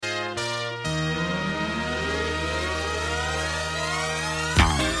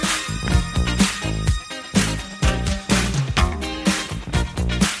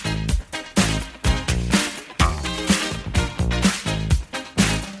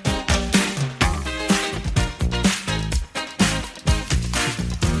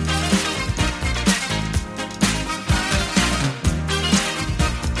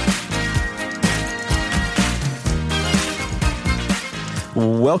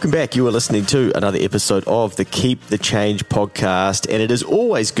Welcome back. You are listening to another episode of the Keep the Change podcast, and it is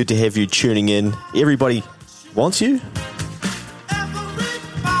always good to have you tuning in. Everybody wants you.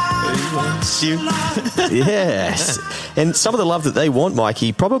 Wants you. Yes. And some of the love that they want,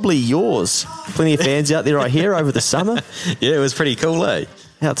 Mikey, probably yours. Plenty of fans out there right here over the summer. Yeah, it was pretty cool, eh?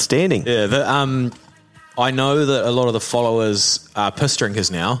 Outstanding. Yeah, I know that a lot of the followers are piss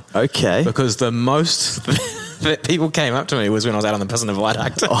drinkers now. Okay. Because the most that people came up to me was when I was out on the piss in the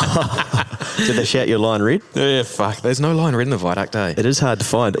viaduct. Did they shout your line red? Yeah, fuck. There's no line red in the viaduct, eh? It is hard to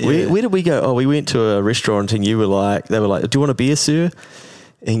find. Yeah. Where did we go? Oh, we went to a restaurant and they were like, do you want a beer, sir?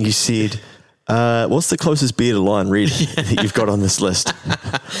 And you said, what's the closest beer to Lion Red that you've got on this list?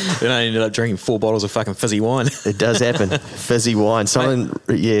 Then I ended up drinking 4 bottles of fucking fizzy wine. It does happen. Fizzy wine. Someone,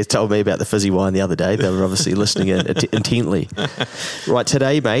 told me about the fizzy wine the other day. They were obviously listening in intently. Right,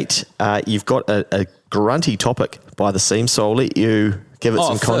 today, mate, you've got a grunty topic by the seams, so I'll let you give it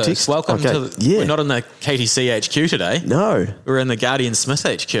some context. Welcome to we're not in the KTC HQ today. No. We're in the Guardian Smith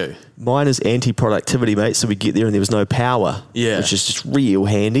HQ. Mine is anti-productivity, mate, so we get there and there was no power. Yeah. Which is just real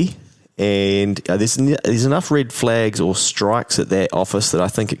handy. And there's enough red flags or strikes at that office that I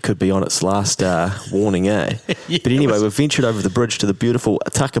think it could be on its last warning, eh? Yeah, but anyway, we've ventured over the bridge to the beautiful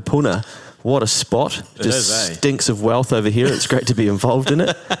Takapuna. What a spot. Just stinks of wealth over here. It's great to be involved in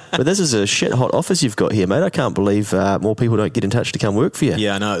it. But this is a shit hot office you've got here, mate. I can't believe more people don't get in touch to come work for you.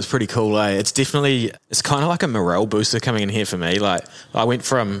 Yeah, I know. It's pretty cool, eh? It's kind of like a morale booster coming in here for me. Like, I went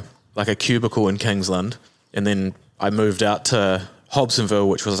from like a cubicle in Kingsland and then I moved out to Hobsonville,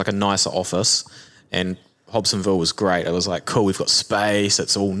 which was like a nicer office, and Hobsonville was great. It was like, cool, we've got space,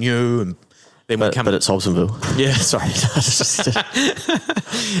 it's all new, and then but it's Hobsonville. Yeah, sorry.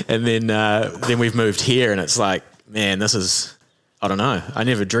 And then we've moved here, and it's like, man, this is, I don't know. I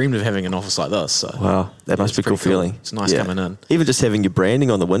never dreamed of having an office like this. So wow, that must be a cool feeling. It's nice coming in. Even just having your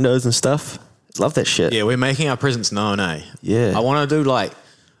branding on the windows and stuff. Love that shit. Yeah, we're making our presence known, eh? Yeah. I want to do like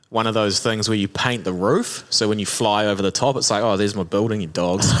one of those things where you paint the roof, so when you fly over the top, it's like, oh, there's my building, you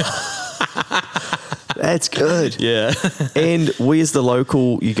dogs. That's good. Yeah. And where's the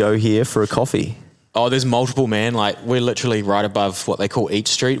local you go here for a coffee? Oh, there's multiple, man. Like, we're literally right above what they call Eat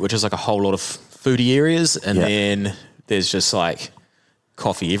Street, which is like a whole lot of foodie areas, and then there's just like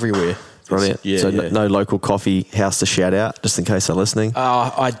coffee everywhere. Brilliant. Yeah, so yeah. No local coffee house to shout out, just in case they're listening?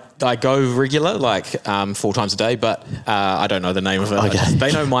 I go regular, like 4 times a day, but I don't know the name of it. Okay.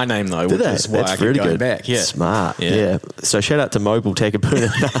 They know my name, though, which is why I keep going back. Yeah. Smart. Yeah. So shout out to Mobile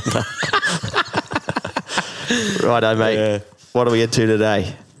Takapuna. Righto, mate. Yeah. What are we into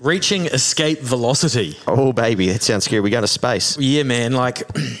today? Reaching escape velocity. Oh, baby. That sounds scary. We're going to space. Yeah, man. Like,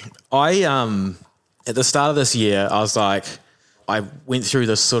 I at the start of this year, I was like, I went through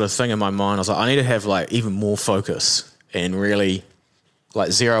this sort of thing in my mind. I was like, I need to have like even more focus and really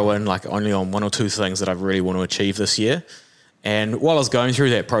like zero in like only on 1 or 2 things that I really want to achieve this year. And while I was going through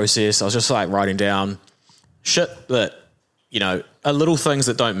that process, I was just like writing down shit that, are little things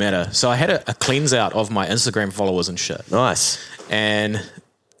that don't matter. So I had a cleanse out of my Instagram followers and shit. Nice. And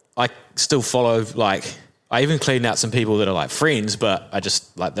I still follow, like, I even cleaned out some people that are like friends, but I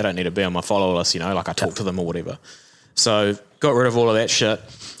just like, they don't need to be on my follower list, like I talk to them or whatever. So got rid of all of that shit.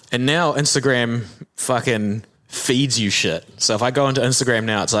 And now Instagram fucking feeds you shit. So if I go into Instagram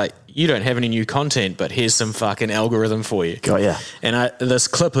now, it's like, you don't have any new content, but here's some fucking algorithm for you. Got ya. And this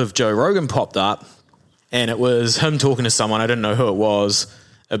clip of Joe Rogan popped up, and it was him talking to someone, I didn't know who it was,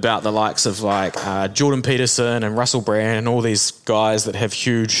 about the likes of like Jordan Peterson and Russell Brand and all these guys that have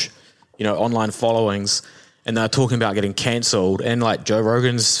huge, online followings. And they're talking about getting cancelled. And like Joe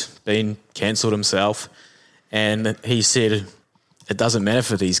Rogan's been cancelled himself. And he said, it doesn't matter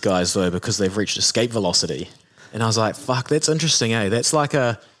for these guys though, because they've reached escape velocity. And I was like, fuck, that's interesting, eh? That's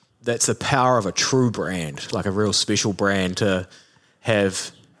the power of a true brand, like a real special brand, to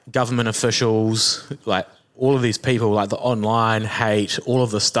have government officials, like all of these people, like the online hate, all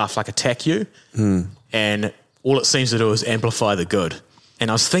of the stuff, like attack you. And all it seems to do is amplify the good.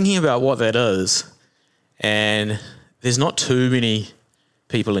 And I was thinking about what that is. And there's not too many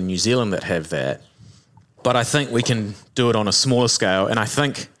people in New Zealand that have that. But I think we can do it on a smaller scale. And I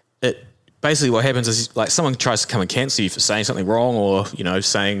think it basically what happens is like someone tries to come and cancel you for saying something wrong or,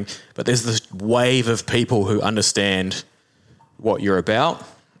 saying, but there's this wave of people who understand what you're about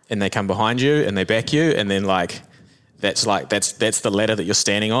and they come behind you and they back you. And then that's the ladder that you're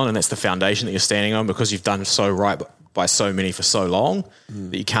standing on and that's the foundation that you're standing on because you've done so right by so many for so long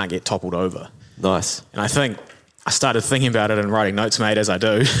that you can't get toppled over. Nice. And I think I started thinking about it and writing notes, mate, as I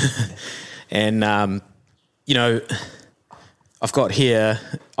do. And, I've got here,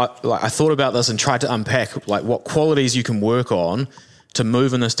 I thought about this and tried to unpack like what qualities you can work on to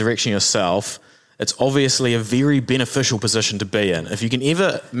move in this direction yourself, it's obviously a very beneficial position to be in. If you can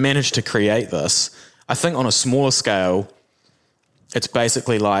ever manage to create this, I think on a smaller scale, it's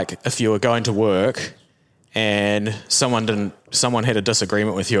basically like if you were going to work and someone had a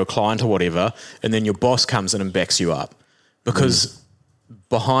disagreement with you, a client or whatever, and then your boss comes in and backs you up. Because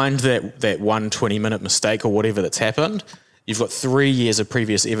behind that 1 20-minute mistake or whatever that's happened, you've got 3 years of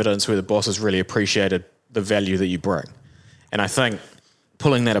previous evidence where the boss has really appreciated the value that you bring. And I think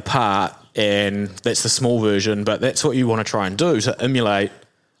pulling that apart, and that's the small version, but that's what you want to try and do to emulate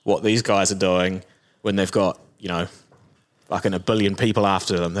what these guys are doing when they've got, fucking 1 billion people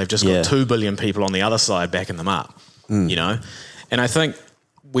after them. They've just got 2 billion people on the other side backing them up, And I think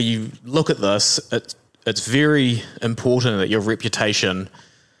when you look at this, it's very important that your reputation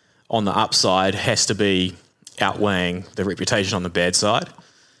on the upside has to be outweighing the reputation on the bad side,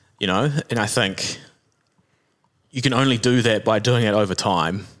 And I think you can only do that by doing it over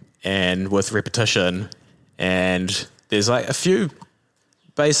time and with repetition. And there's like a few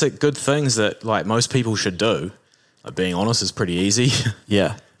basic good things that like most people should do. Like being honest is pretty easy.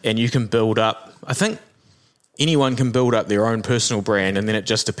 Yeah. And you can build up, I think anyone can build up their own personal brand, and then it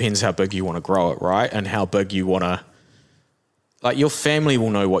just depends how big you want to grow it, right? And how big you want to, like your family will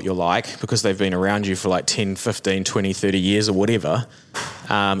know what you're like because they've been around you for like 10, 15, 20, 30 years or whatever.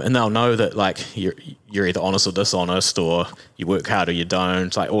 And they'll know that like you're either honest or dishonest, or you work hard or you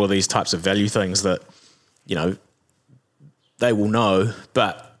don't, like all of these types of value things that, they will know,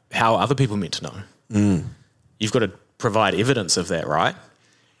 but how are other people meant to know? You've got to provide evidence of that, right?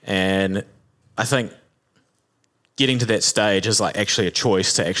 And I think getting to that stage is like actually a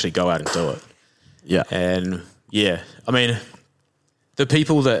choice to actually go out and do it. Yeah. And I mean, the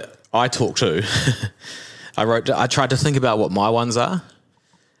people that I talk to, I tried to think about what my ones are,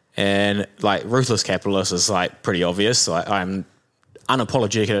 and like ruthless capitalist is like pretty obvious. Like I'm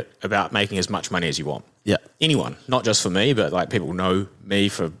unapologetic about making as much money as you want. Yeah. Anyone, not just for me, but like people know me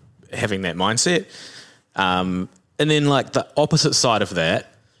for having that mindset. And then like the opposite side of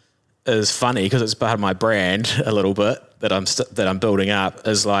that is funny because it's part of my brand a little bit that I'm building up,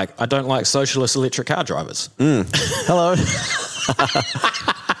 is like I don't like socialist electric car drivers. Hello.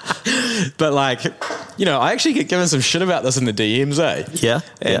 But like, I actually get given some shit about this in the DMs, eh? Yeah.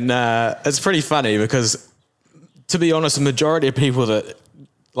 And it's pretty funny because, to be honest, the majority of people that,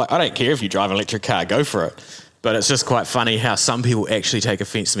 like, I don't care if you drive an electric car, go for it. But it's just quite funny how some people actually take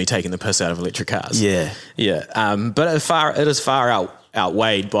offence to me taking the piss out of electric cars. Yeah. Yeah. But it is far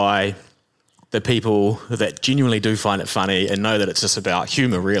outweighed by the people that genuinely do find it funny and know that it's just about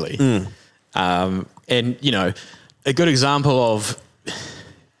humour, really. And, a good example of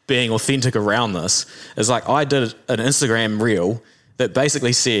being authentic around this is like I did an Instagram reel that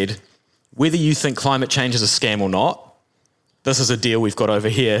basically said, whether you think climate change is a scam or not, this is a deal we've got over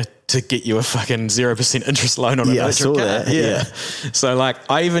here to get you a fucking 0% interest loan on an electric car. That. Yeah. So like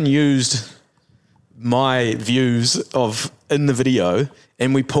I even used my views in the video,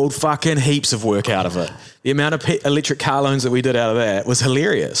 and we pulled fucking heaps of work out of it. The amount of electric car loans that we did out of that was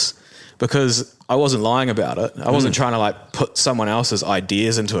hilarious because I wasn't lying about it. I wasn't trying to like put someone else's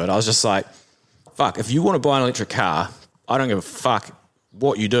ideas into it. I was just like, fuck, if you want to buy an electric car, I don't give a fuck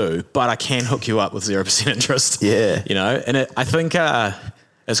what you do, but I can hook you up with 0% interest. Yeah. And I think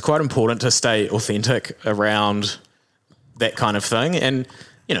it's quite important to stay authentic around that kind of thing. And,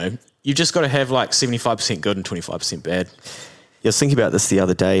 you've just got to have like 75% good and 25% bad. I was thinking about this the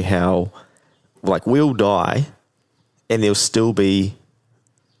other day, how like we'll die and there'll still be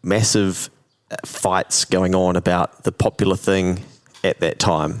massive fights going on about the popular thing at that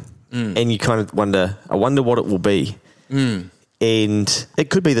time. And you kind of I wonder what it will be. And it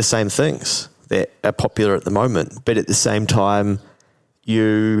could be the same things that are popular at the moment, but at the same time,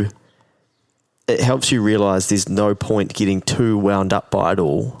 it helps you realize there's no point getting too wound up by it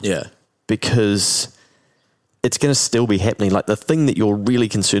all. Yeah. Because it's going to still be happening. Like the thing that you're really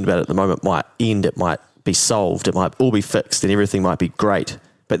concerned about at the moment might end, it might be solved, it might all be fixed and everything might be great,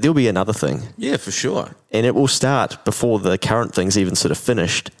 but there'll be another thing. Yeah, for sure. And it will start before the current thing's even sort of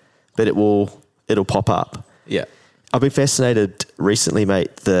finished, but it'll pop up. Yeah. I've been fascinated recently,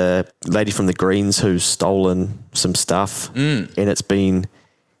 mate, the lady from the Greens who's stolen some stuff and it's been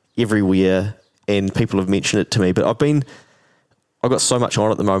everywhere and people have mentioned it to me, but I've got so much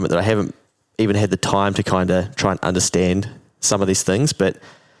on at the moment that I haven't even had the time to kind of try and understand some of these things, but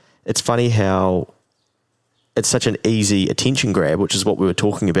it's funny how it's such an easy attention grab, which is what we were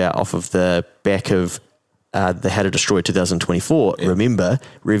talking about off of the back of the How to Destroy 2024. Yeah. Remember,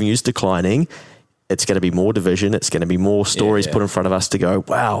 revenue's declining. It's going to be more division. It's going to be more stories put in front of us to go,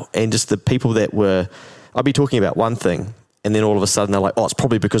 wow. And just the people that I'll be talking about one thing And then all of a sudden they're like, oh, it's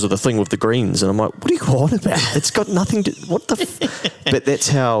probably because of the thing with the greens. And I'm like, what are you on about? It's got nothing to, what the, but that's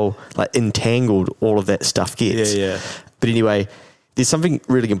how like entangled all of that stuff gets. Yeah. But anyway, there's something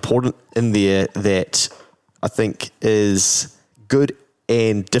really important in there that I think is good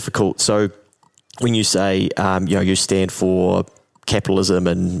and difficult. So when you say, you stand for capitalism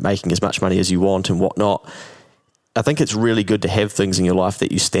and making as much money as you want and whatnot, I think it's really good to have things in your life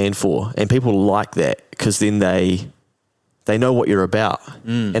that you stand for. And people like that because then they know what you're about.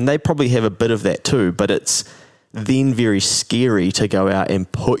 And they probably have a bit of that too, but it's then very scary to go out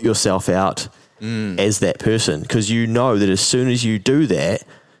and put yourself out as that person, because you know that as soon as you do that,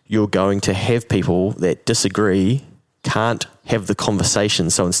 you're going to have people that disagree, can't have the conversation.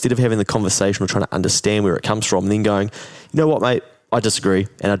 So instead of having the conversation or trying to understand where it comes from, then going, you know what, mate, I disagree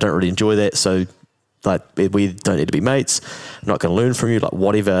and I don't really enjoy that. So like, we don't need to be mates. I'm not going to learn from you. Like,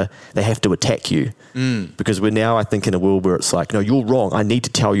 whatever, they have to attack you because we're now, I think, in a world where it's like, no, you're wrong. I need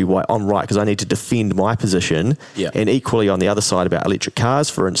to tell you why I'm right because I need to defend my position. Yeah. And equally on the other side about electric cars,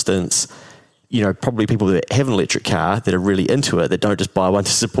 for instance, probably people that have an electric car that are really into it, that don't just buy one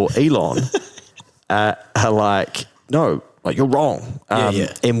to support Elon, are like, no, like you're wrong.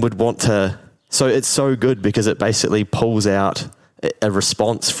 And would want to. So it's so good because it basically pulls out a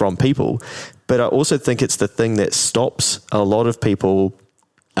response from people. But I also think it's the thing that stops a lot of people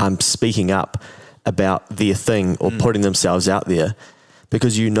speaking up about their thing or putting themselves out there,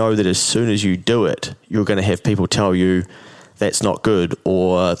 because you know that as soon as you do it, you're going to have people tell you that's not good,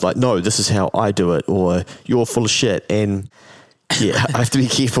 or like, no, this is how I do it, or you're full of shit. And yeah, I have to be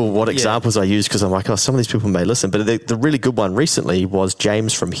careful what examples I use because I'm like, oh, some of these people may listen. But the really good one recently was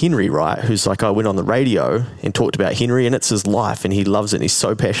James from Henry, right? Who's like, I went on the radio and talked about Henry and it's his life and he loves it and he's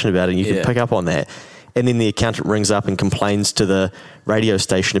so passionate about it and you can pick up on that. And then the accountant rings up and complains to the radio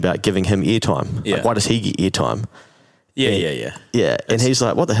station about giving him airtime. Yeah. Like, why does he get airtime? Yeah. Yeah. And he's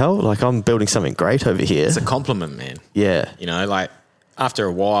like, what the hell? Like, I'm building something great over here. It's a compliment, man. Yeah. Like after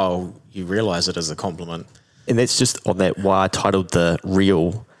a while, you realize it is a compliment. And that's just on that why I titled the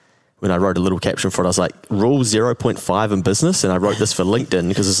reel, when I wrote a little caption for it, I was like, rule 0.5 in business. And I wrote this for LinkedIn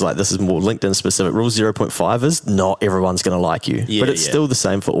because it's like, this is more LinkedIn specific. Rule 0.5 is not everyone's going to like you, but it's still the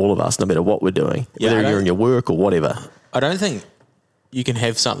same for all of us, no matter what we're doing, whether you're in your work or whatever. I don't think you can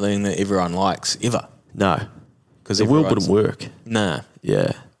have something that everyone likes ever. No, because the world wouldn't work. Nah.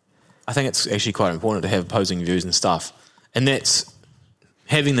 Yeah. I think it's actually quite important to have opposing views and stuff. And that's,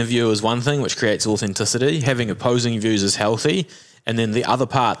 having the view is one thing, which creates authenticity. Having opposing views is healthy. And then the other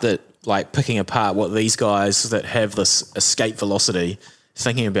part that, like, picking apart what these guys that have this escape velocity,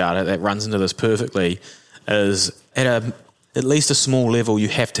 thinking about it, that runs into this perfectly, is at least a small level, you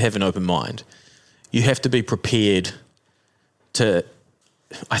have to have an open mind. You have to be prepared to,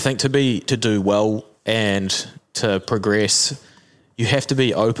 I think, to do well and to progress. You have to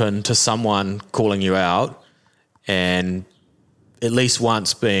be open to someone calling you out, and at least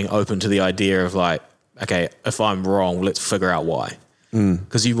once being open to the idea of like, okay, if I'm wrong, let's figure out why.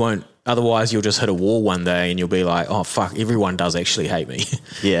 Because you won't, otherwise you'll just hit a wall one day and you'll be like, oh fuck, everyone does actually hate me.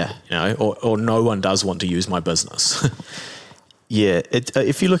 Yeah. Or no one does want to use my business. Yeah.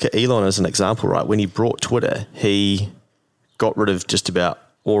 If you look at Elon as an example, right, when he brought Twitter, he got rid of just about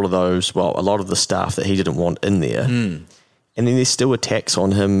all of those, well, a lot of the staff that he didn't want in there. And then there's still attacks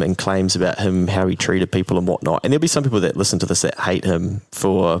on him and claims about him, how he treated people and whatnot. And there'll be some people that listen to this that hate him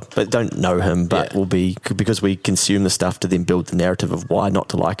but don't know him, but will be, because we consume the stuff to then build the narrative of why not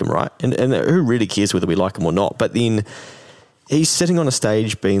to like him, right? And who really cares whether we like him or not? But then he's sitting on a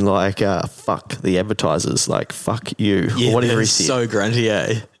stage being like, fuck the advertisers, like, fuck you, or whatever he said. So grunty,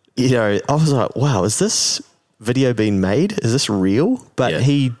 eh? I was like, wow, is this video being made? Is this real? But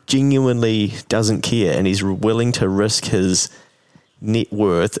he genuinely doesn't care, and he's willing to risk his net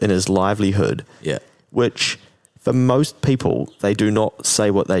worth and his livelihood, which for most people, they do not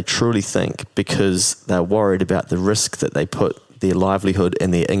say what they truly think because they're worried about the risk that they put their livelihood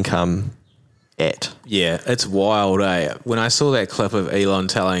and their income at. Yeah, it's wild, eh? When I saw that clip of Elon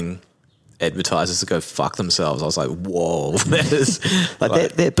telling advertisers to go fuck themselves, I was like, whoa, that is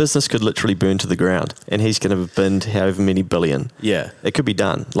like that business could literally burn to the ground, and he's going to have binned however many billion. Yeah, it could be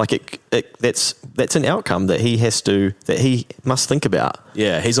done. Like that's an outcome that he must think about.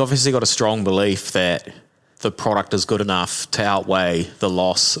 Yeah, he's obviously got a strong belief that the product is good enough to outweigh the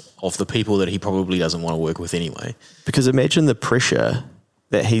loss of the people that he probably doesn't want to work with anyway. Because imagine the pressure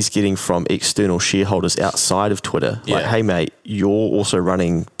that he's getting from external shareholders outside of Twitter. Like, hey mate, you're also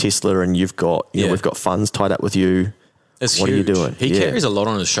running Tesla and you've got, we've got funds tied up with you. It's what huge. Are you doing? He carries a lot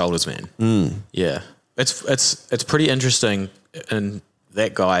on his shoulders, man. Yeah. It's pretty interesting, and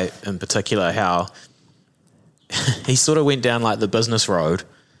that guy in particular, how he sort of went down like the business road,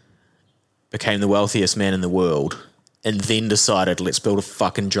 became the wealthiest man in the world, and then decided, let's build a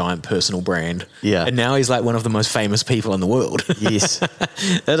fucking giant personal brand. Yeah. And now he's like one of the most famous people in the world. Yes.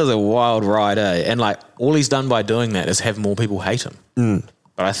 That is a wild ride, eh? And like all he's done by doing that is have more people hate him.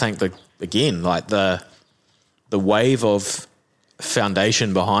 But I think the wave of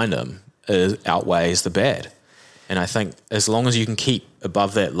foundation behind him outweighs the bad. And I think as long as you can keep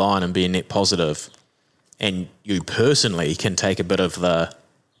above that line and be a net positive, and you personally can take a bit of the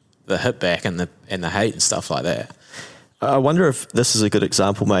hit back and the hate and stuff like that. I wonder if this is a good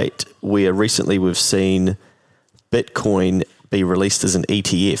example, mate, where recently we've seen Bitcoin be released as an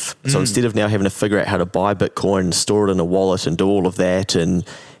ETF. So instead of now having to figure out how to buy Bitcoin and store it in a wallet and do all of that and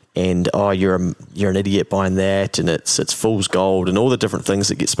you're an idiot buying that and it's fool's gold and all the different things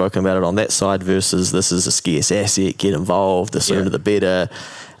that get spoken about it on that side versus this is a scarce asset, get involved, the sooner the better.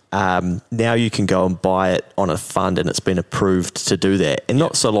 Now you can go and buy it on a fund and it's been approved to do that. And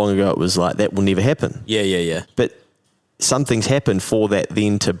not so long ago it was like that will never happen. Yeah. But some things happen for that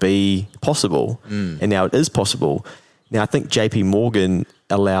then to be possible, and now it is possible. Now I think JP Morgan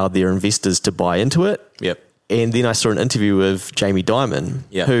allowed their investors to buy into it. Yep. And then I saw an interview with Jamie Dimon,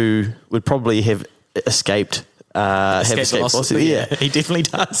 who would probably have escaped velocity. Yeah, he definitely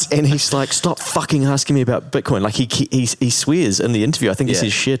does. And he's like, stop fucking asking me about Bitcoin. Like he swears in the interview. I think he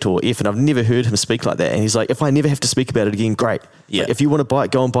says shit or F, and I've never heard him speak like that. And he's like, if I never have to speak about it again, great. Yeah. Like, if you want to buy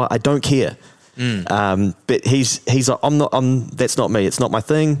it, go and buy it. I don't care. But he's like, that's not me. It's not my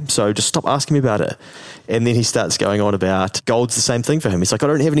thing. So just stop asking me about it. And then he starts going on about gold's the same thing for him. He's like, I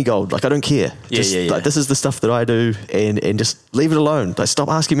don't have any gold. Like, I don't care. Like, this is the stuff that I do and just leave it alone. Like, stop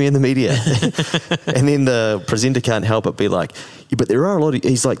asking me in the media. And then the presenter can't help but be like, but there are a lot of,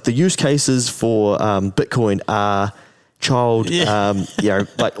 he's like, the use cases for Bitcoin are child,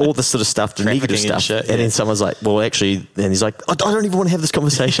 like all this sort of stuff, the negative stuff. Shit, and then someone's like, well, actually, then he's like, I don't even want to have this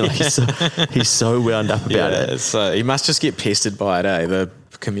conversation. Like, he's so wound up about it. So he must just get pestered by it, eh? The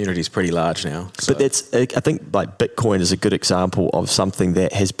community's pretty large now. So. But I think like Bitcoin is a good example of something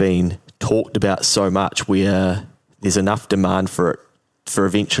that has been talked about so much where there's enough demand for it for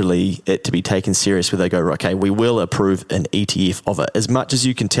eventually it to be taken serious where they go, okay, we will approve an ETF of it. As much as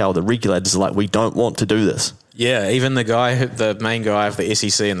you can tell, the regulators are like, we don't want to do this. Yeah, even the main guy of the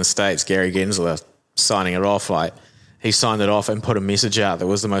SEC in the States, Gary Gensler, signing it off, like he signed it off and put a message out that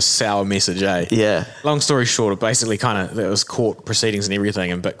was the most sour message, eh? Yeah. Long story short, it basically there was court proceedings and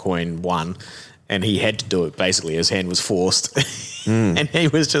everything and Bitcoin won and he had to do it basically. His hand was forced. And he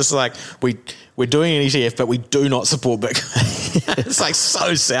was just like, we're doing an ETF, but we do not support Bitcoin. It's like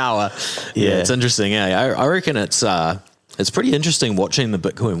so sour. Yeah, it's interesting, eh? I reckon it's pretty interesting watching the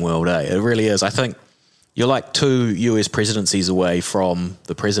Bitcoin world, eh? It really is. I think you're like 2 US presidencies away from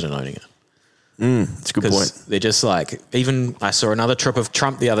the president owning it. That's a good point. They're just like, even I saw another trip of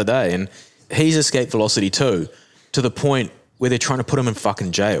Trump the other day and he's escaped velocity too, to the point where they're trying to put him in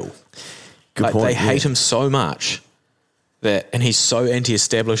fucking jail. Good point. They hate him so much and he's so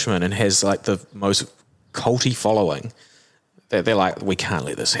anti-establishment and has like the most culty following that they're like, we can't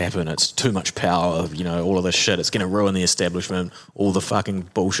let this happen. It's too much power, all of this shit. It's going to ruin the establishment, all the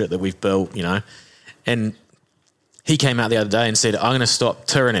fucking bullshit that we've built, And he came out the other day and said, I'm going to stop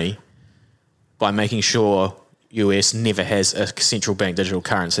tyranny by making sure US never has a central bank digital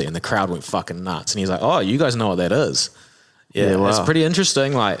currency. And the crowd went fucking nuts. And he's like, oh, you guys know what that is. Yeah, wow. It's pretty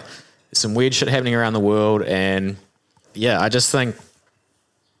interesting. Like, there's some weird shit happening around the world. And yeah, I just think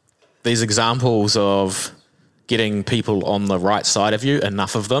these examples of getting people on the right side of you,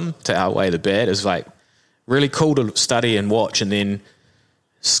 enough of them to outweigh the bad, is like really cool to study and watch and then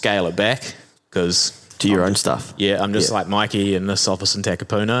scale it back. Because do your own stuff. Yeah, I'm just like Mikey in this office in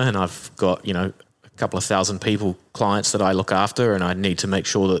Takapuna, and I've got, a couple of thousand clients that I look after, and I need to make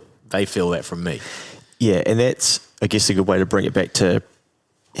sure that they feel that from me. Yeah, and that's, I guess, a good way to bring it back to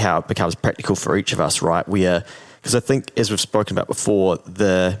how it becomes practical for each of us, right? Because I think, as we've spoken about before,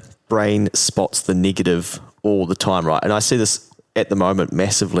 the brain spots the negative all the time, right? And I see this at the moment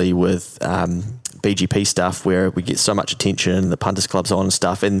massively with BGP stuff, where we get so much attention, the punters club's on and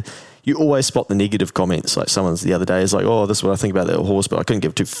stuff, and you always spot the negative comments. Like someone's the other day is like, oh, this is what I think about that horse, but I couldn't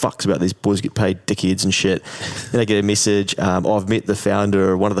give 2 fucks about these boys get paid dickheads and shit. Then I get a message, I've met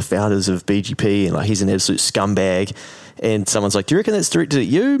one of the founders of BGP, and like he's an absolute scumbag. And someone's like, do you reckon that's directed at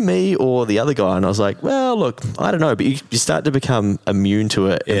you, me, or the other guy? And I was like, well, look, I don't know. But you start to become immune to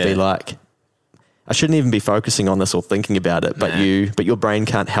it and be like, I shouldn't even be focusing on this or thinking about it. But your brain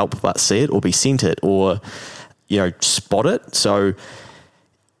can't help but see it or be sent it or, spot it. So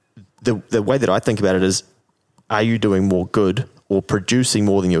the way that I think about it is, are you doing more good or producing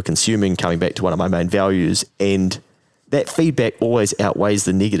more than you're consuming, coming back to one of my main values. And that feedback always outweighs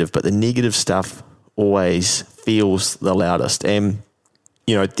the negative, but the negative stuff always feels the loudest. And,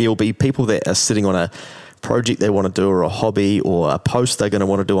 you know, there'll be people that are sitting on a project they want to do, or a hobby, or a post they're going to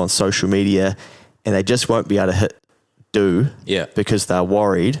want to do on social media, and they just won't be able to hit do because they're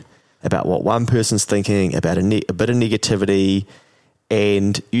worried about what one person's thinking, about a bit of negativity.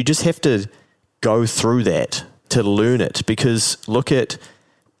 And you just have to go through that to learn it, because look at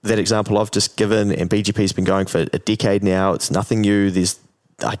that example I've just given, and BGP's been going for a decade now. It's nothing new.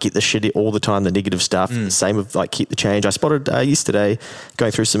 I get the shit all the time, the negative stuff. Same with like Keep the Change. I spotted yesterday,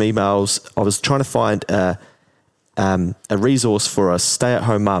 going through some emails, I was trying to find a resource for a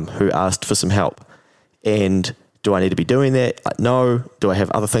stay-at-home mum who asked for some help. And do I need to be doing that? No. Do I have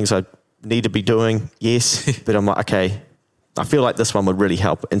other things I need to be doing? Yes. But I'm like, okay, I feel like this one would really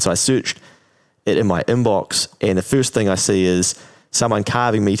help. And so I searched it in my inbox, and the first thing I see is someone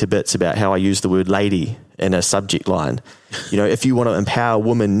carving me to bits about how I use the word lady in a subject line. You know, if you want to empower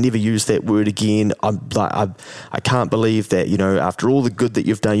women, never use that word again. I can't believe that, you know, after all the good that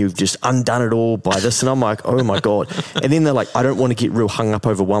you've done, you've just undone it all by this. And I'm like, oh my God. And then they're like, I don't want to get real hung up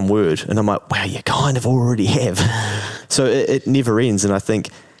over one word. And I'm like, wow, you kind of already have. So it never ends. And I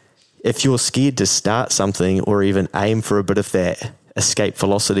think if you're scared to start something, or even aim for a bit of that escape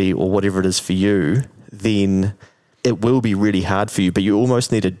velocity or whatever it is for you, then it will be really hard for you. But you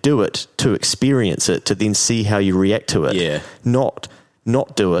almost need to do it to experience it, to then see how you react to it. Yeah. Not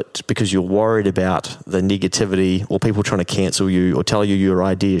do it because you're worried about the negativity or people trying to cancel you or tell you your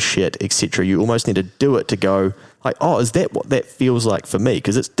idea is shit, etc. You almost need to do it to go like, oh, is that what that feels like for me?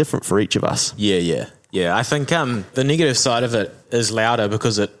 Because it's different for each of us. Yeah. I think the negative side of it is louder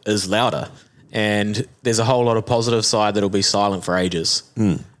because it is louder. And there's a whole lot of positive side that'll be silent for ages.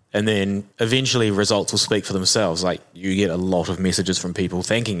 And then eventually results will speak for themselves. Like, you get a lot of messages from people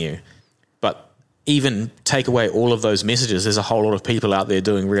thanking you. But even take away all of those messages, there's a whole lot of people out there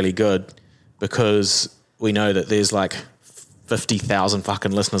doing really good, because we know that there's like 50,000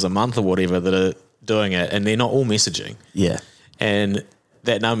 fucking listeners a month or whatever that are doing it, and they're not all messaging. Yeah. And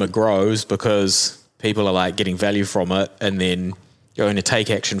that number grows because people are like getting value from it, and then going to take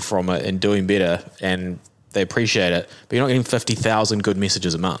action from it and doing better, and they appreciate it, but you're not getting 50,000 good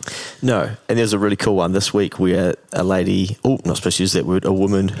messages a month. No. And there's a really cool one this week where a lady, not supposed to use that word, a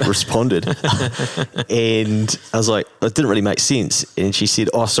woman responded. And I was like, it didn't really make sense. And she said,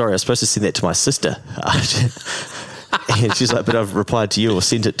 oh, sorry, I was supposed to send that to my sister. And she's like, but I've replied to you, or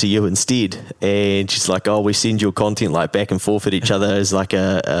sent it to you instead. And she's like, oh, we send your content like back and forth at each other as like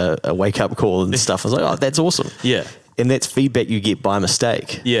a wake-up call and stuff. I was like, oh, that's awesome. Yeah. And that's feedback you get by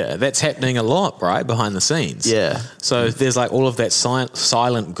mistake. Yeah, that's happening a lot, right, behind the scenes. Yeah. So there's like all of that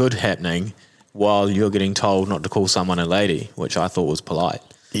silent good happening while you're getting told not to call someone a lady, which I thought was polite.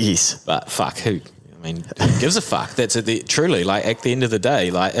 Yes. But fuck, who gives a fuck? That's truly, like, at the end of the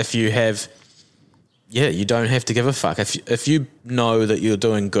day, like, if you have... Yeah, you don't have to give a fuck. If you know that you're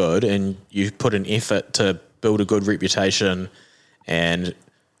doing good and you put an effort to build a good reputation and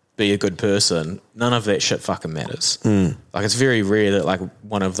be a good person, none of that shit fucking matters. Like, it's very rare that like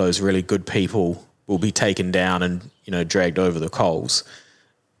one of those really good people will be taken down and, you know, dragged over the coals.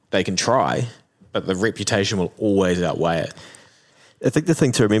 They can try, but the reputation will always outweigh it. I think the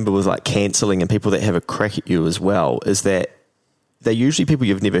thing to remember with like cancelling and people that have a crack at you as well is that they're usually people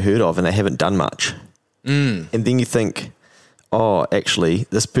you've never heard of and they haven't done much. And then you think, oh, actually,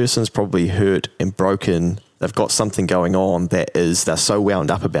 this person's probably hurt and broken. They've got something going on that is, they're so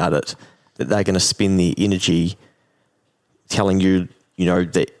wound up about it that they're going to spend their energy telling you, you know,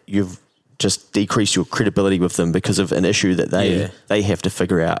 that you've just decreased your credibility with them because of an issue that they have to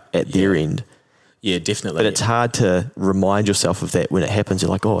figure out at their end. Yeah, definitely. But it's hard to remind yourself of that when it happens. You're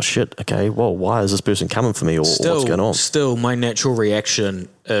like, oh, shit, okay, well, why is this person coming for me, or what's going on? Still, my natural reaction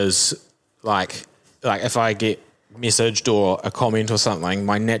is like if I get messaged or a comment or something,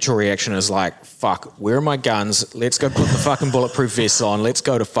 my natural reaction is like, fuck, where are my guns? Let's go put the fucking bulletproof vests on. Let's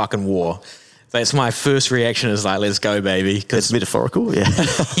go to fucking war. That's my first reaction, is like, let's go, baby. That's metaphorical, yeah.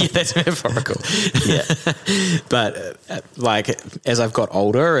 Yeah, that's metaphorical. Yeah. But like, as I've got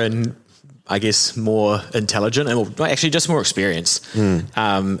older and I guess more intelligent and actually just more experienced,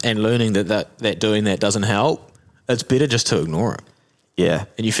 and learning that doing that doesn't help, it's better just to ignore it. Yeah.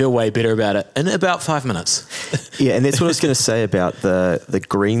 And you feel way better about it in about 5 minutes. Yeah, and that's what I was going to say about the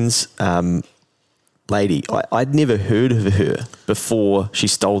Greens lady. I'd never heard of her before she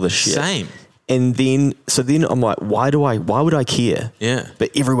stole this shit. Same. And then I'm like, why would I care? Yeah.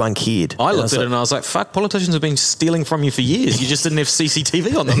 But everyone cared. I looked at it and I was like, fuck, politicians have been stealing from you for years. You just didn't have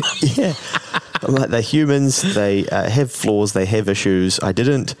CCTV on them. Yeah. I'm like, they're humans. They have flaws. They have issues. I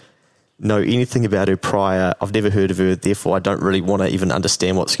didn't know anything about her prior. I've never heard of her. Therefore, I don't really want to even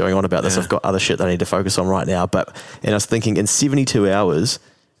understand what's going on about this. I've got other shit that I need to focus on right now. And I was thinking in 72 hours,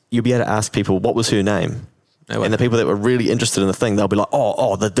 you'll be able to ask people, what was her name? No, and the people that were really interested in the thing, they'll be like,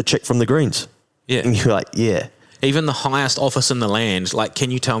 the chick from the Greens. Yeah. And you're like, yeah. Even the highest office in the land, like,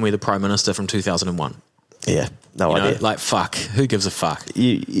 can you tell me the Prime Minister from 2001? Yeah, no idea. Like, fuck, who gives a fuck?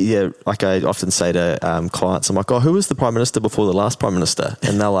 Yeah, like I often say to clients, I'm like, who was the Prime Minister before the last Prime Minister?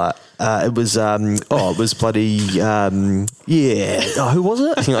 And they're like, it was bloody, who was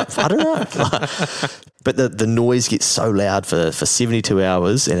it? And you're like, I don't know. But the noise gets so loud for 72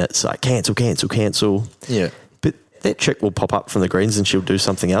 hours and it's like, cancel. Yeah. But that chick will pop up from the Greens and she'll do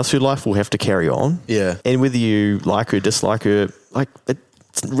something else. Her life will have to carry on. Yeah. And whether you like her, dislike her, like,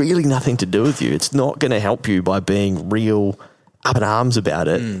 it's really nothing to do with you. It's not going to help you by being real up in arms about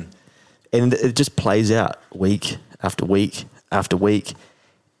it. And it just plays out week after week after week.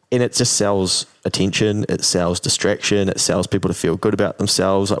 And it just sells attention. It sells distraction. It sells people to feel good about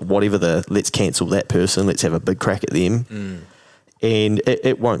themselves. Like whatever let's cancel that person. Let's have a big crack at them. And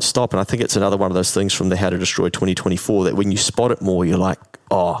it won't stop. And I think it's another one of those things from the How to Destroy 2024 that when you spot it more, you're like,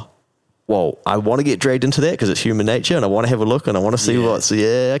 well, I want to get dragged into that because it's human nature and I want to have a look and I want to see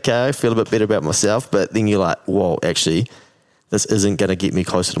I feel a bit better about myself. But then you're like, whoa, actually, this isn't going to get me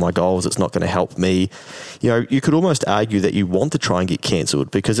closer to my goals. It's not going to help me. You know, you could almost argue that you want to try and get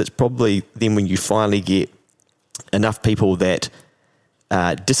cancelled because it's probably then when you finally get enough people that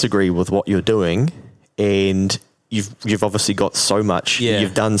disagree with what you're doing and you've obviously got so much,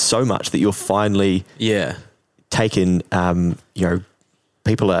 you've done so much that you're finally taken,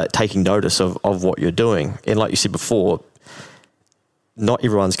 people are taking notice of what you're doing. And like you said before, not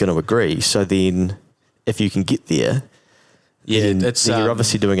everyone's going to agree. So then if you can get there, then you're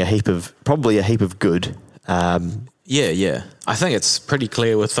obviously doing probably a heap of good. I think it's pretty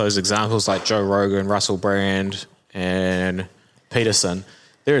clear with those examples like Joe Rogan, Russell Brand and Peterson,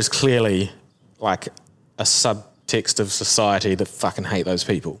 there is clearly like a subtext of society that fucking hate those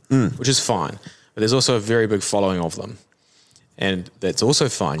people, which is fine. But there's also a very big following of them. And that's also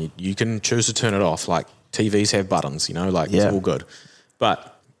fine. You can choose to turn it off. Like TVs have buttons, it's all good.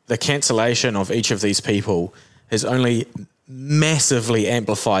 But the cancellation of each of these people has only massively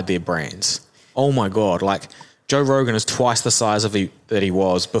amplified their brands. Oh my God. Like Joe Rogan is twice the size that he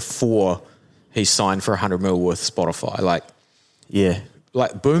was before he signed for 100 mil with Spotify.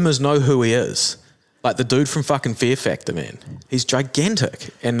 Like boomers know who he is. Like the dude from fucking Fear Factor, man. He's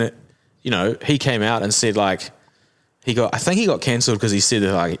gigantic. And, he came out and said like, I think he got cancelled because he said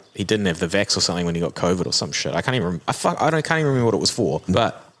that like he didn't have the vax or something when he got COVID or some shit. I can't even remember what it was for.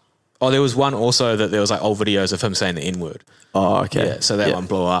 But there was one also that there was like old videos of him saying the N-word. Oh, okay. Yeah, so that one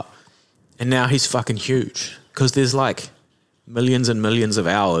blew up. And now he's fucking huge because there's like millions and millions of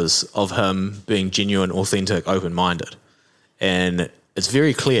hours of him being genuine, authentic, open-minded. And it's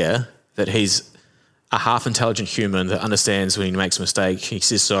very clear that he's a half-intelligent human that understands when he makes a mistake, he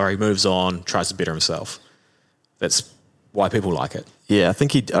says sorry, moves on, tries to better himself. That's why people like it. Yeah, I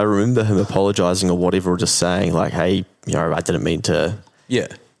think I remember him apologising or whatever, or just saying like, hey, I didn't mean to. Yeah.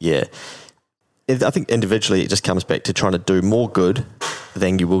 I think individually it just comes back to trying to do more good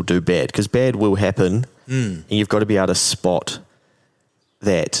than you will do bad, because bad will happen and you've got to be able to spot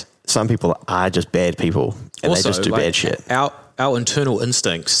that some people are just bad people and also, they just do bad shit. Our internal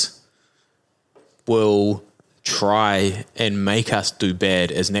instincts will try and make us do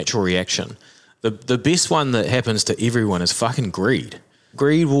bad as natural reaction. The best one that happens to everyone is fucking greed.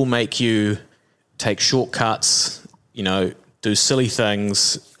 Greed will make you take shortcuts, do silly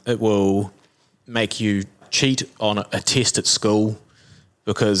things. It will make you cheat on a test at school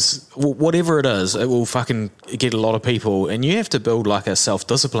because whatever it is, it will fucking get a lot of people, and you have to build like a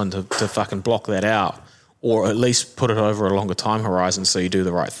self-discipline to fucking block that out, or at least put it over a longer time horizon so you do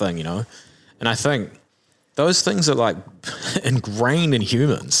the right thing, And I think those things are like ingrained in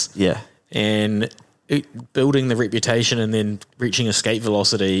humans. Yeah. And building the reputation and then reaching escape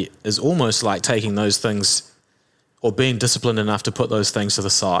velocity is almost like taking those things or being disciplined enough to put those things to the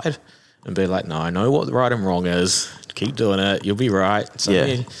side and be like, no, I know what right and wrong is. Keep doing it. You'll be right. So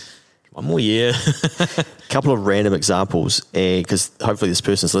one more year. A couple of random examples, because hopefully this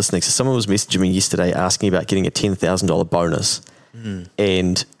person's listening. So someone was messaging me yesterday asking about getting a $10,000 bonus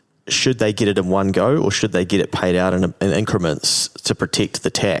and should they get it in one go or should they get it paid out in increments to protect the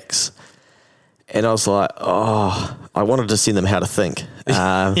tax? And I was like, I wanted to send them how to think.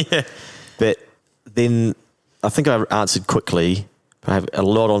 But then I think I answered quickly. I have a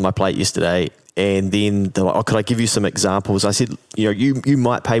lot on my plate yesterday. And then they're like, oh, could I give you some examples? I said, you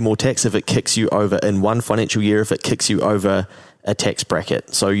might pay more tax if it kicks you over in one financial year, if it kicks you over a tax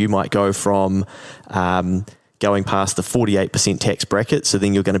bracket. So you might go from going past the 48% tax bracket, so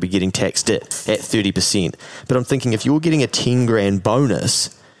then you're going to be getting taxed at 30%. But I'm thinking if you're getting a 10 grand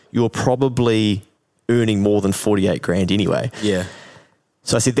bonus, you're probably earning more than 48 grand anyway. Yeah.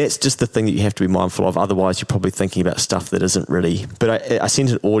 So I said, that's just the thing that you have to be mindful of. Otherwise, you're probably thinking about stuff that isn't really. But I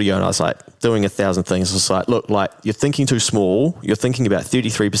sent an audio and I was like, doing 1,000 things. I was like, look, like you're thinking too small. You're thinking about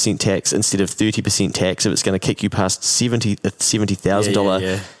 33% tax instead of 30% tax if it's going to kick you past $70,000.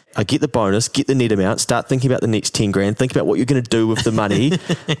 Yeah. I get the bonus, get the net amount, start thinking about the next 10 grand, think about what you're going to do with the money.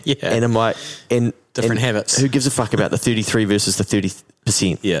 Yeah. And I'm like, different habits. Who gives a fuck about the 33 versus the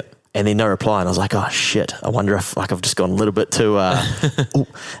 30%? Yeah. And then no reply, and I was like, "Oh shit! I wonder if I've just gone a little bit too."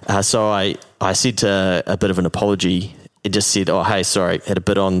 So I said a bit of an apology. It just said, "Oh hey, sorry, had a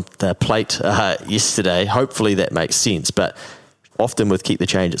bit on the plate yesterday. Hopefully that makes sense." But often with Keep the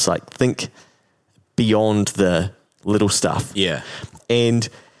Change, it's like think beyond the little stuff. Yeah. And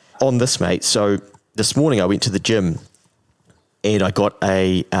on this, mate. So this morning I went to the gym, and I got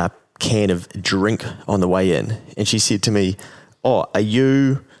a can of drink on the way in, and she said to me, "Oh, are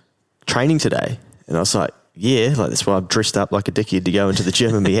you training today?" And I was like, yeah, like that's why I'm dressed up like a dickhead to go into the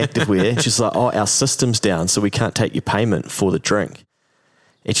gym and be activewear. And she's like, oh, our system's down, so we can't take your payment for the drink.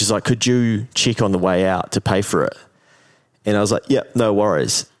 And she's like, could you check on the way out to pay for it? And I was like, yep, no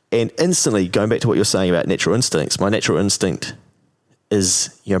worries. And instantly, going back to what you're saying about natural instincts, my natural instinct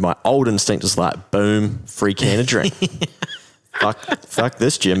is, my old instinct is like, boom, free can of drink. fuck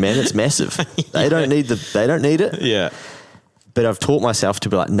this gym, man, it's massive. They don't need it. Yeah. But I've taught myself to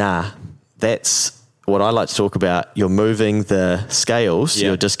be like, nah, that's what I like to talk about. You're moving the scales. Yeah.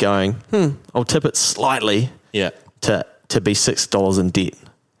 You're just going, I'll tip it slightly to be $6 in debt.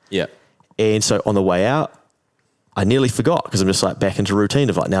 Yeah. And so on the way out, I nearly forgot because I'm just like back into routine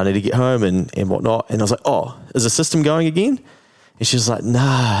of like, now I need to get home and whatnot. And I was like, oh, is the system going again? And she was like,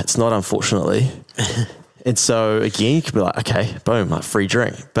 nah, it's not, unfortunately. And so again, you could be like, okay, boom, like free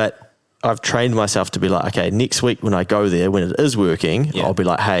drink. But I've trained myself to be like, okay, next week when I go there, when it is working, I'll be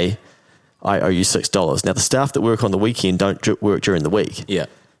like, hey, I owe you $6. Now, the staff that work on the weekend don't work during the week. Yeah.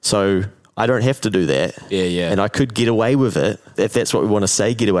 So I don't have to do that. Yeah. And I could get away with it if that's what we want to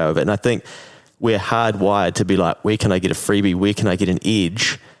say, get away with it. And I think we're hardwired to be like, where can I get a freebie? Where can I get an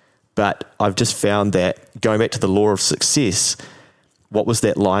edge? But I've just found that going back to the law of success, what was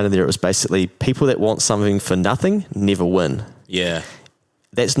that line in there? It was basically people that want something for nothing never win. Yeah.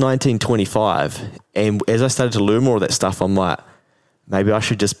 That's 1925. And as I started to learn more of that stuff, I'm like, maybe I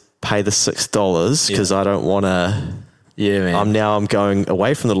should just pay the $6 because I don't want to. Yeah, man. I'm going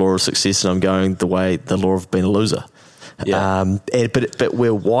away from the law of success and I'm going the way the law of being a loser. Yeah. But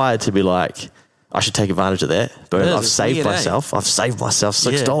we're wired to be like, I should take advantage of that. But I've saved weird, myself. I've saved myself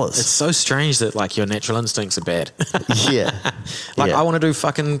 $6. Yeah. It's so strange that like your natural instincts are bad. Yeah. I want to do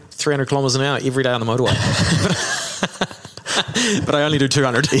fucking 300 kilometers an hour every day on the motorway. But I only do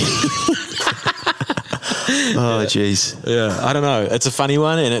 200. Oh, jeez. Yeah, I don't know. It's a funny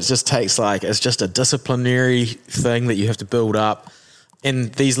one, and it just takes it's just a disciplinary thing that you have to build up.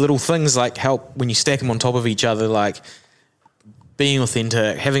 And these little things help when you stack them on top of each other, like being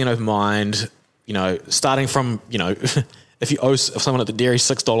authentic, having an open mind, starting from, if you owe someone at the dairy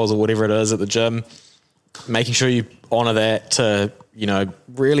 $6 or whatever it is at the gym, making sure you honor that to,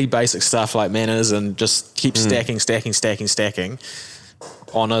 really basic stuff like manners and just keep stacking.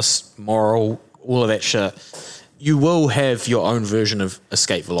 Honest, moral, all of that shit. You will have your own version of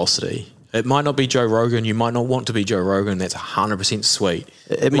escape velocity. It might not be Joe Rogan. You might not want to be Joe Rogan. That's 100% sweet.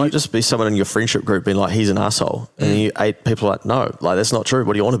 It might just be someone in your friendship group being like, he's an asshole. And you 8 people are like, no, that's not true.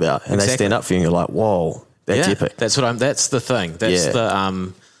 What are you on about? And they stand up for you and you're like, whoa, that's epic. That's the thing. That's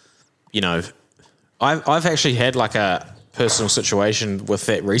the, I've actually had a personal situation with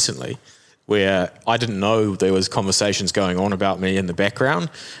that recently where I didn't know there was conversations going on about me in the background,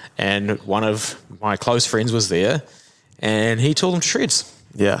 and one of my close friends was there and he told them to shreds.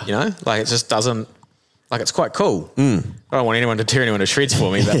 Yeah. It just doesn't, it's quite cool. I don't want anyone to tear anyone to shreds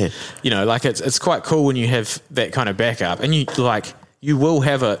for me, but it's quite cool when you have that kind of backup, and you will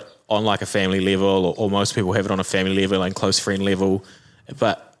have it on a family level, or most people have it on a family level and close friend level.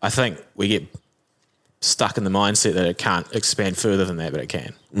 But I think we get stuck in the mindset that it can't expand further than that, but it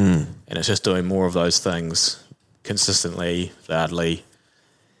can. And it's just doing more of those things consistently, loudly,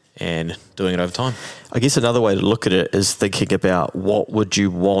 and doing it over time. I guess another way to look at it is thinking about what would you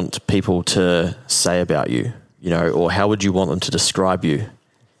want people to say about you, or how would you want them to describe you?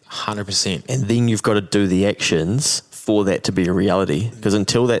 100%. And then you've got to do the actions for that to be a reality. Because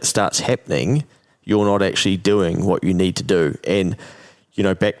until that starts happening, you're not actually doing what you need to do. And, you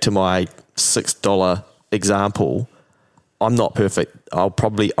know, back to my $6 example, I'm not perfect. I'll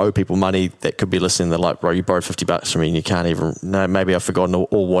probably owe people money that could be listening. They're like, bro, you borrowed $50 from me and you can't even, no, maybe I've forgotten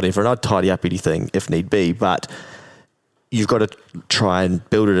or whatever. And I'd tidy up anything if need be. But you've got to try and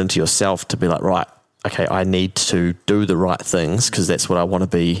build it into yourself to be like, right, okay, I need to do the right things because that's what I want to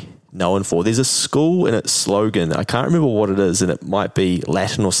be known for. There's a school and its slogan. I can't remember what it is, and it might be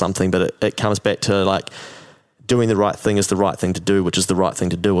Latin or something, but it comes back to like doing the right thing is the right thing to do, which is the right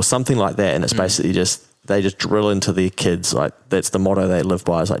thing to do, or something like that. And it's basically just, they just drill into their kids. Like that's the motto they live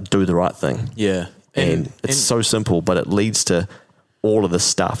by, is like, do the right thing. Yeah. And it's so simple, but it leads to all of this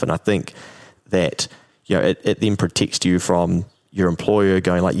stuff. And I think that, you know, it then protects you from your employer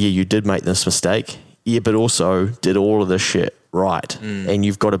going like, yeah, you did make this mistake. Yeah, but also did all of this shit right. And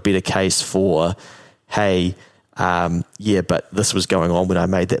you've got a better case for, hey, yeah, but this was going on when I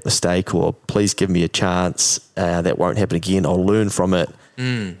made that mistake, or please give me a chance. That won't happen again. I'll learn from it.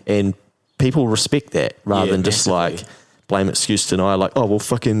 And people respect that rather than just like blame, excuse, deny, like, oh, well,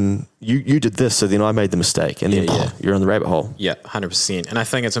 fucking, you did this, so then I made the mistake. And then you're in the rabbit hole. Yeah, 100%. And I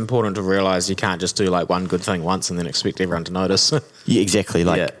think it's important to realize you can't just do like one good thing once and then expect everyone to notice. Yeah, exactly.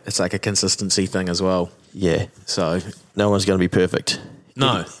 Like, it's like a consistency thing as well. Yeah. So no one's going to be perfect.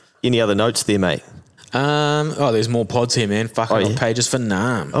 No. Any other notes there, mate? There's more pods here, man. Fucking got pages for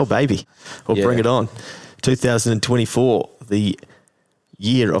Nam. Oh, baby. Well, bring it on. 2024, the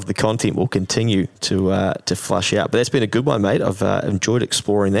year of the content will continue to flush out. But that's been a good one, mate. I've enjoyed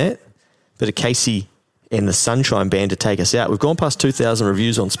exploring that. Bit of Casey and the Sunshine Band to take us out. We've gone past 2,000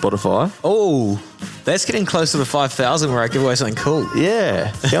 reviews on Spotify. Oh, that's getting close to the 5,000 where I give away something cool.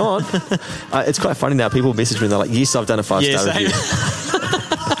 Yeah, come on. It's quite funny now. People message me and they're like, yes, I've done a 5-star review.